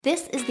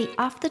This is the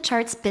Off the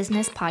Charts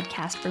Business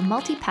Podcast for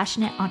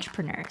multi-passionate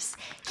entrepreneurs.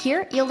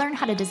 Here, you'll learn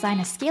how to design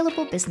a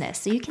scalable business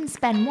so you can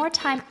spend more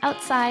time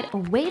outside,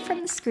 away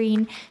from the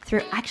screen,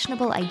 through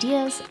actionable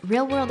ideas,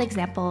 real-world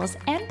examples,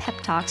 and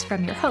pep talks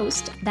from your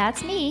host,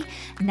 that's me,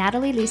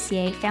 Natalie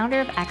Lussier,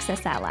 founder of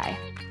Access Ally.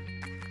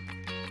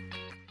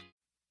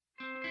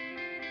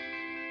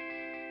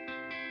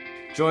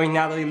 Join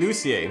Natalie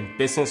Lussier,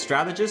 business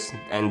strategist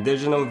and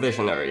digital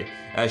visionary,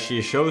 as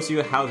she shows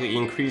you how to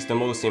increase the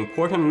most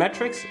important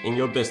metrics in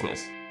your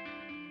business.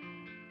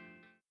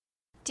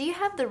 Do you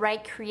have the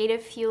right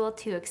creative fuel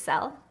to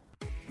excel?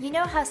 You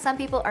know how some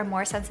people are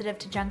more sensitive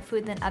to junk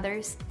food than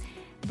others?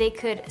 They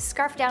could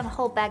scarf down a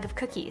whole bag of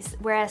cookies,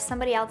 whereas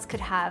somebody else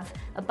could have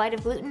a bite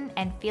of gluten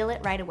and feel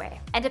it right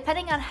away. And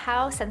depending on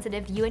how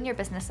sensitive you and your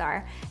business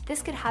are,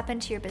 this could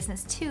happen to your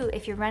business too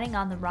if you're running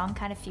on the wrong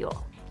kind of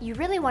fuel. You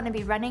really want to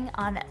be running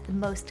on the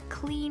most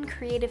clean,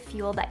 creative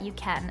fuel that you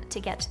can to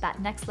get to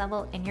that next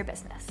level in your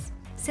business.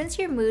 Since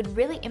your mood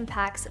really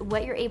impacts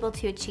what you're able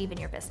to achieve in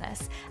your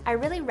business, I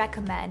really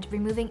recommend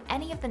removing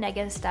any of the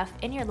negative stuff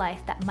in your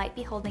life that might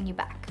be holding you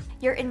back.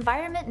 Your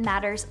environment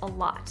matters a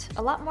lot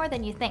more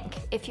than you think.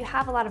 If you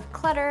have a lot of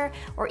clutter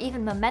or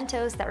even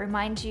mementos that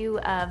remind you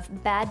of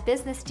bad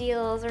business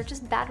deals or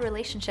just bad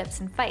relationships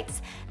and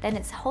fights, then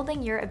it's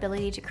holding your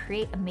ability to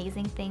create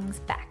amazing things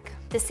back.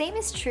 The same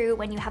is true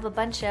when you have a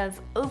bunch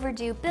of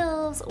overdue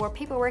bills or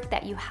paperwork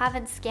that you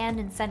haven't scanned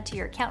and sent to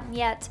your accountant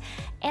yet,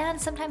 and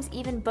sometimes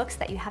even books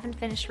that you haven't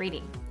finished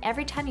reading.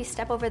 Every time you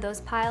step over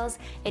those piles,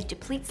 it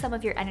depletes some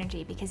of your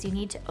energy because you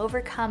need to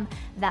overcome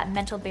that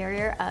mental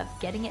barrier of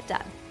getting it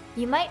done.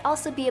 You might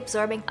also be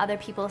absorbing other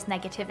people's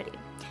negativity.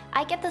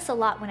 I get this a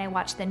lot when I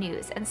watch the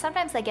news, and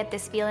sometimes I get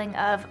this feeling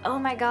of, oh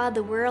my god,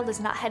 the world is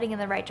not heading in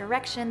the right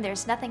direction,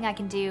 there's nothing I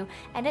can do,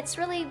 and it's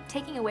really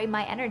taking away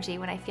my energy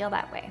when I feel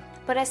that way.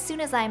 But as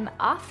soon as I'm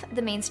off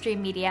the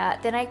mainstream media,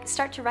 then I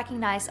start to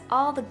recognize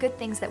all the good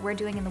things that we're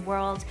doing in the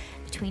world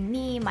between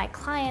me, my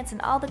clients,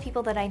 and all the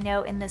people that I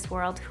know in this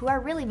world who are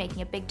really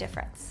making a big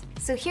difference.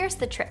 So here's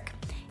the trick.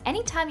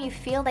 Anytime you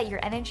feel that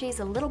your energy is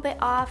a little bit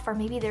off, or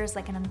maybe there's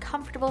like an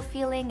uncomfortable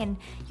feeling and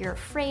you're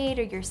afraid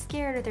or you're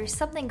scared or there's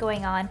something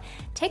going on,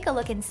 take a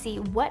look and see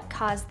what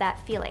caused that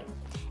feeling.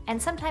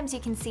 And sometimes you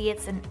can see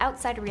it's an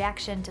outside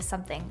reaction to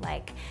something,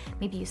 like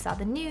maybe you saw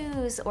the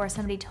news or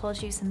somebody told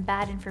you some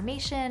bad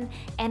information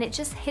and it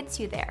just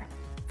hits you there.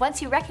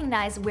 Once you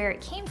recognize where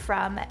it came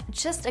from,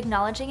 just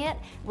acknowledging it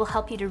will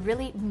help you to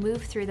really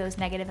move through those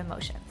negative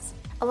emotions.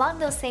 Along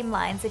those same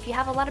lines, if you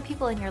have a lot of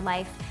people in your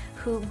life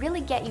who really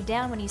get you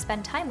down when you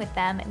spend time with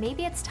them,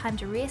 maybe it's time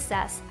to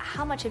reassess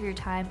how much of your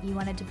time you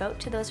want to devote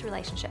to those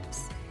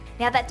relationships.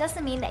 Now, that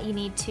doesn't mean that you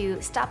need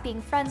to stop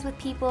being friends with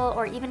people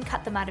or even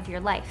cut them out of your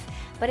life,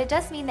 but it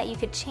does mean that you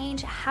could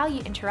change how you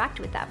interact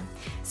with them.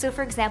 So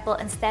for example,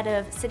 instead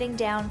of sitting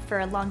down for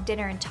a long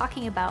dinner and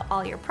talking about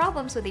all your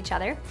problems with each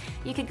other,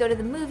 you could go to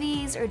the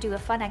movies or do a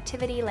fun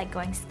activity like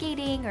going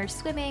skating or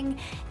swimming,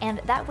 and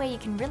that way you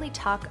can really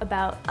talk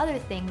about other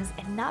things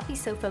and not be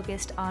so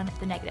focused on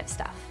the negative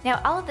stuff. Now,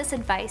 all of this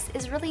advice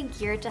is really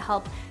geared to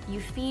help you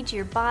feed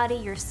your body,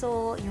 your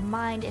soul, your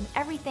mind, and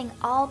everything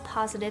all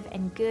positive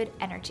and good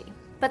energy.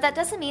 But that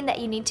doesn't mean that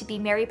you need to be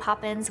Mary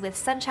Poppins with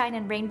sunshine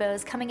and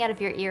rainbows coming out of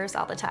your ears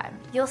all the time.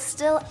 You'll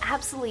still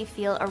absolutely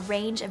feel a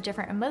range of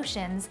different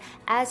emotions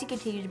as you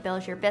continue to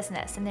build your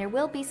business, and there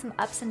will be some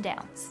ups and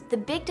downs. The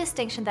big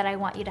distinction that I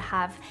want you to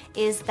have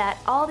is that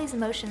all these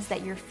emotions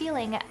that you're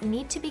feeling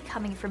need to be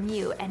coming from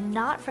you and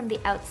not from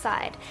the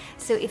outside.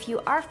 So if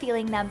you are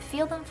feeling them,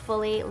 feel them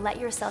fully, let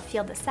yourself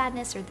feel the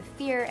sadness or the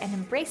fear and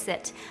embrace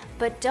it,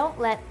 but don't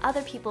let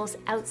other people's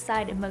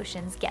outside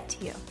emotions get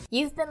to you.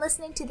 You've been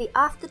listening to the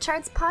Off the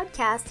Charts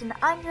podcast, and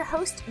I'm your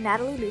host,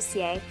 Natalie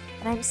Lussier,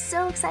 and I'm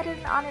so excited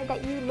and honored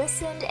that you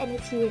listened. And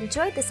if you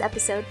enjoyed this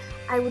episode,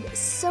 I would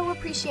so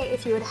appreciate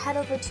if you would head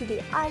over to the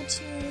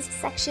iTunes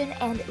section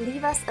and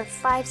leave us a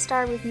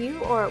 5-star review,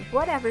 or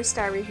whatever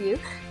star review,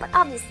 but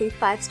obviously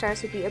 5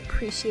 stars would be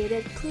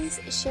appreciated. Please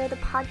share the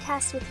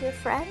podcast with your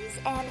friends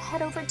and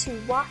head over to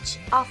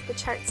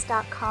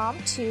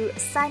watchoffthecharts.com to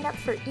sign up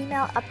for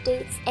email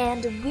updates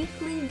and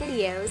weekly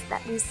videos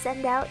that we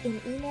send out in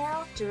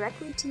email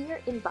directly to your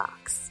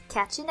inbox.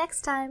 Catch you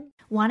next time.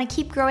 Want to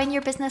keep growing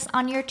your business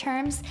on your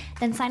terms?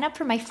 Then sign up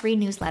for my free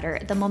newsletter,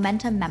 The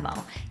Momentum Memo.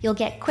 You'll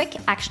get quick,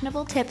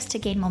 actionable tips to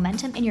gain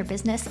momentum in your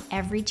business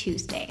every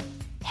Tuesday.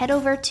 Head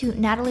over to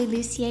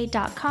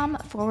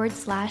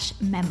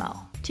natalielussier.com/memo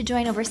to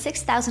join over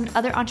 6,000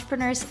 other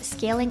entrepreneurs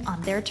scaling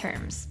on their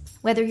terms.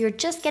 Whether you're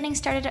just getting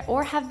started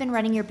or have been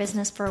running your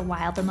business for a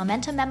while, the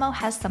Momentum Memo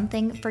has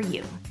something for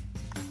you.